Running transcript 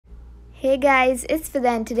Hey guys, it's Fidha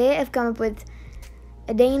and today I've come up with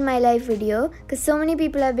a day in my life video because so many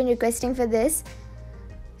people have been requesting for this,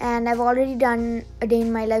 and I've already done a day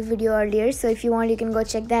in my life video earlier, so if you want you can go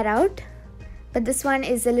check that out. But this one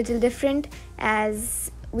is a little different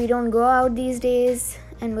as we don't go out these days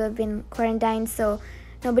and we've been quarantined, so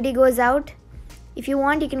nobody goes out. If you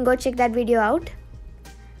want you can go check that video out.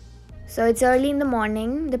 So it's early in the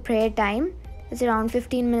morning, the prayer time. It's around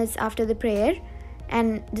 15 minutes after the prayer.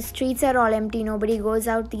 And the streets are all empty, nobody goes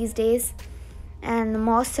out these days, and the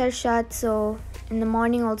mosques are shut, so in the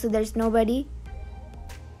morning also there's nobody.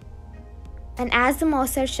 And as the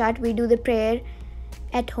mosques are shut, we do the prayer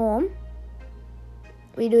at home.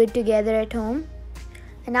 We do it together at home,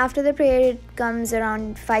 and after the prayer it comes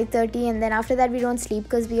around 5:30, and then after that we don't sleep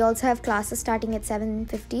because we also have classes starting at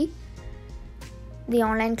 7:50. The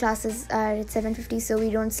online classes are at 7:50, so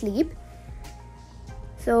we don't sleep.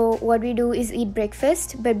 So what we do is eat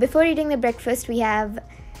breakfast, but before eating the breakfast we have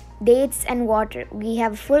dates and water. We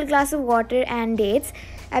have a full glass of water and dates.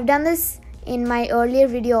 I've done this in my earlier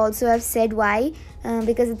video also. I've said why,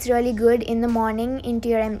 because it's really good in the morning. Into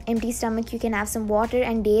your empty stomach you can have some water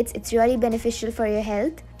and dates. It's really beneficial for your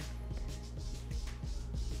health.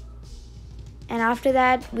 And after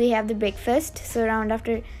that we have the breakfast. So around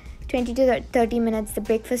after 20 to 30 minutes the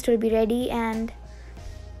breakfast will be ready and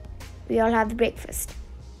we all have the breakfast.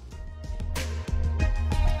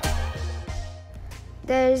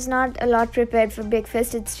 There's not a lot prepared for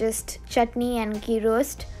breakfast. It's just chutney and ghee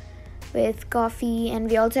roast with coffee, and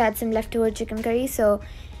we also had some leftover chicken curry, so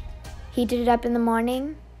heated it up in the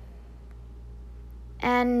morning.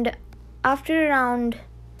 And after around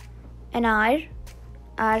an hour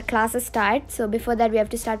our classes start, so before that we have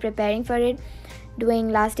to start preparing for it, doing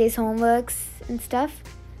last day's homeworks and stuff.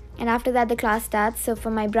 And after that the class starts. So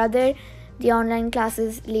for my brother, the online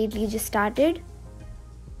classes lately just started.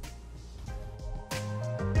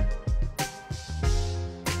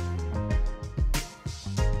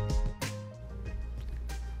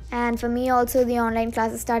 And for me also the online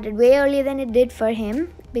classes started way earlier than it did for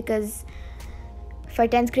him, because for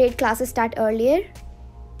 10th grade classes start earlier.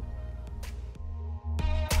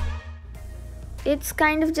 It's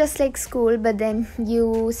kind of just like school, but then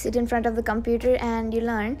you sit in front of the computer and you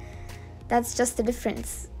learn. That's just the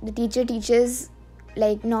difference. The teacher teaches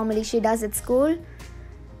like normally she does at school.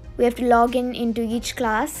 We have to log into each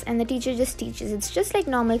class and the teacher just teaches. It's just like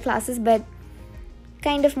normal classes, but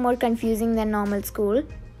kind of more confusing than normal school.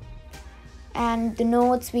 And the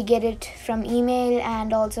notes we get it from email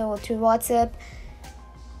and also through WhatsApp.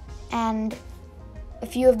 And a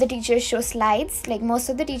few of the teachers show slides, like most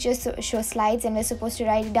of the teachers show slides, and we're supposed to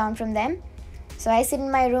write it down from them. So I sit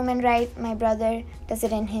in my room and write. My brother does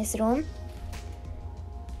it in his room.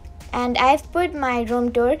 And I've put my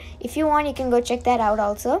room tour. If you want you can go check that out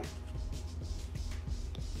also.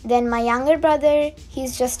 Then my younger brother,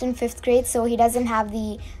 he's just in 5th grade, so he doesn't have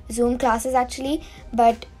the Zoom classes actually,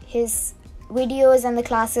 but his videos and the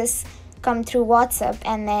classes come through WhatsApp,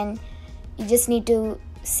 and then you just need to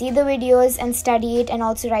see the videos and study it and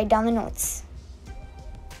also write down the notes.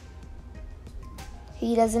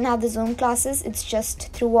 He doesn't have the Zoom classes, it's just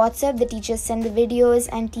through WhatsApp. The teachers send the videos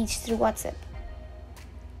and teach through WhatsApp.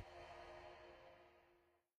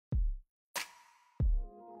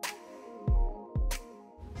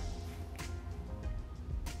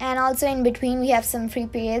 And also in between we have some free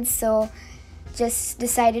periods, so just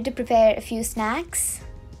decided to prepare a few snacks.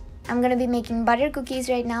 I'm gonna be making butter cookies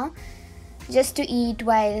right now, just to eat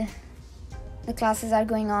while the classes are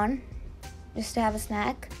going on, just to have a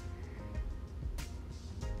snack.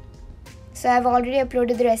 So I've already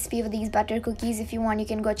uploaded the recipe of these butter cookies. If you want you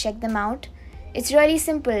can go check them out. It's really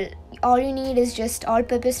simple. All you need is just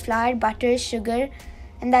all-purpose flour, butter, sugar,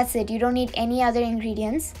 and that's it. You don't need any other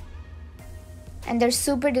ingredients, and they're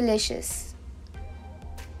super delicious.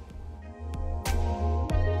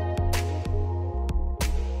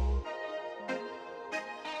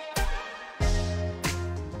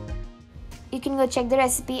 You can go check the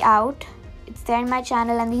recipe out. It's there in my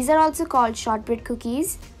channel, and these are also called shortbread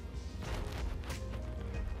cookies.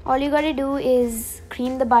 All you gotta do is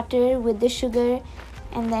cream the butter with the sugar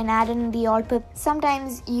and then add in the all-purpose.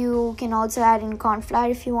 Sometimes you can also add in corn flour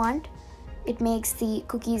if you want. It makes the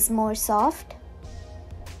cookies more soft.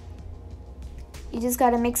 You just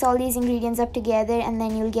gotta mix all these ingredients up together and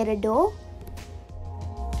then you'll get a dough.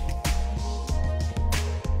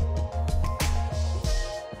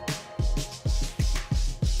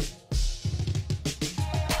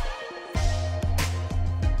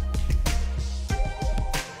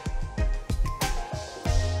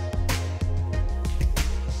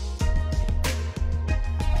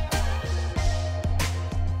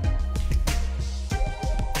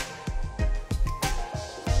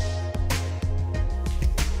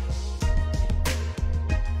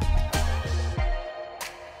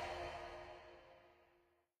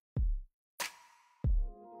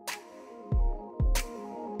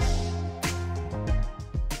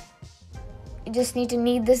 You just need to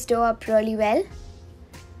knead this dough up really well.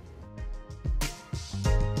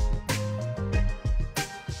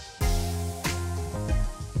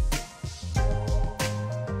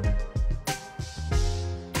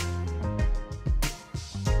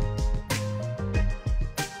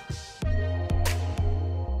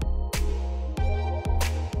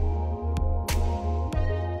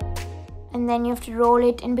 And then you have to roll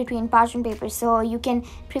it in between parchment paper. So you can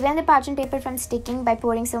prevent the parchment paper from sticking by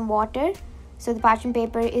pouring some water, so the parchment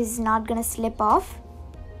paper is not gonna slip off.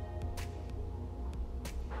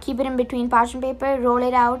 Keep it in between parchment paper, roll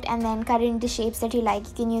it out, and then cut it into shapes that you like.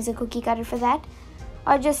 You can use a cookie cutter for that,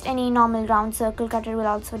 or just any normal round circle cutter will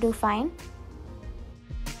also do fine.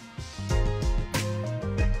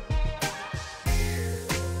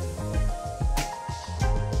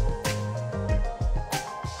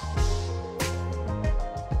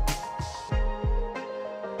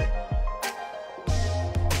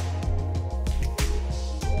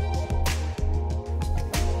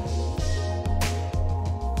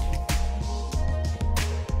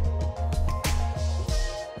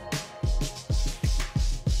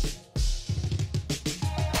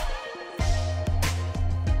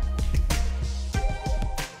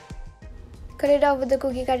 Cut it off with the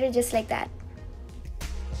cookie cutter just like that.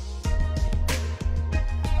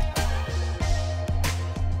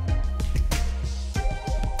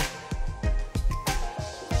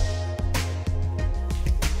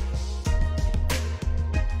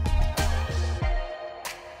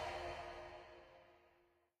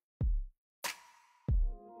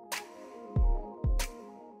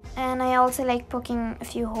 And I also like poking a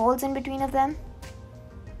few holes in between of them.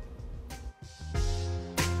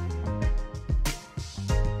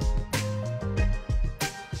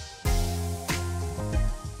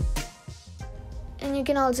 And you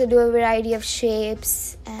can also do a variety of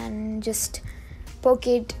shapes and just poke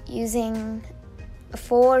it using a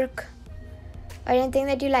fork or anything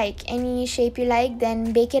that you like. Any shape you like,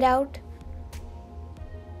 then bake it out.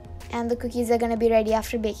 And the cookies are going to be ready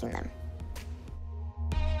after baking them.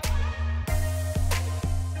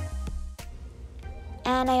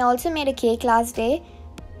 And I also made a cake last day.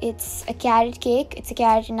 It's a carrot cake. It's a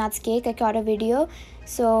carrot and nuts cake. I caught a video.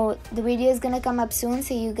 So the video is gonna come up soon,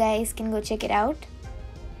 so you guys can go check it out.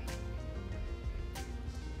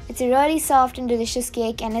 It's a really soft and delicious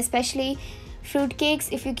cake, and especially fruit cakes,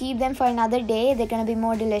 if you keep them for another day, they're gonna be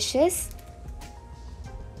more delicious.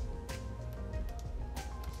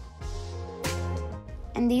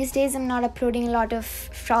 And these days I'm not uploading a lot of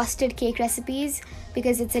frosted cake recipes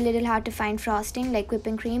because it's a little hard to find frosting like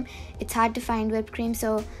whipping cream. It's hard to find whipped cream,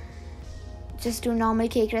 so just do normal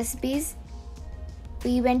cake recipes.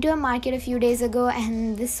 We went to a market a few days ago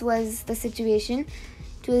and this was the situation.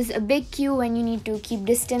 It was a big queue when you need to keep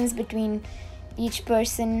distance between each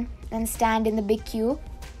person and stand in the big queue.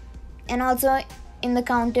 And also in the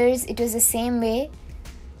counters it was the same way.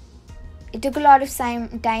 It took a lot of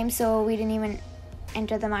time, so we didn't even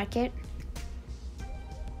enter the market.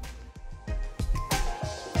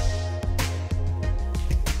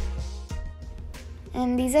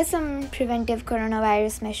 And these are some preventive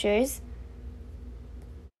coronavirus measures.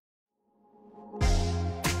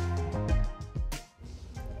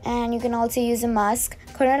 And you can also use a mask.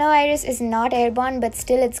 Coronavirus is not airborne, but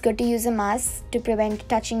still it's good to use a mask to prevent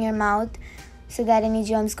touching your mouth so that any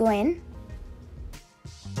germs go in.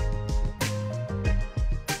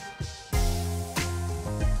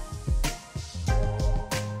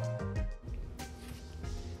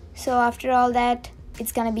 So after all that,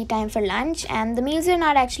 it's gonna be time for lunch, and the meals are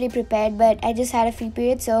not actually prepared, but I just had a free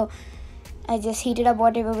period, so I just heated up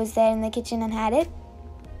whatever was there in the kitchen and had it.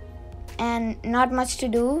 And not much to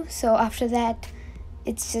do, so after that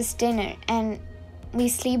it's just dinner, and we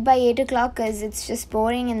sleep by 8 o'clock because it's just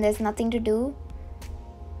boring and there's nothing to do.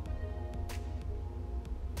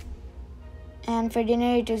 And for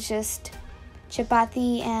dinner it was just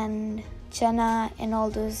chapati and chana and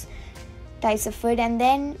all those types of food, and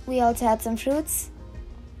then we also had some fruits.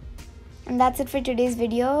 And that's it for today's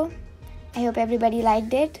video. I hope everybody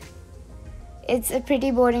liked it. It's a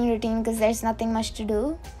pretty boring routine because there's nothing much to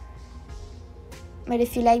do. But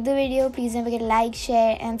if you like the video, please don't forget to like,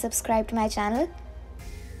 share and subscribe to my channel.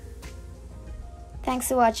 Thanks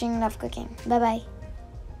for watching. Love cooking. Bye bye.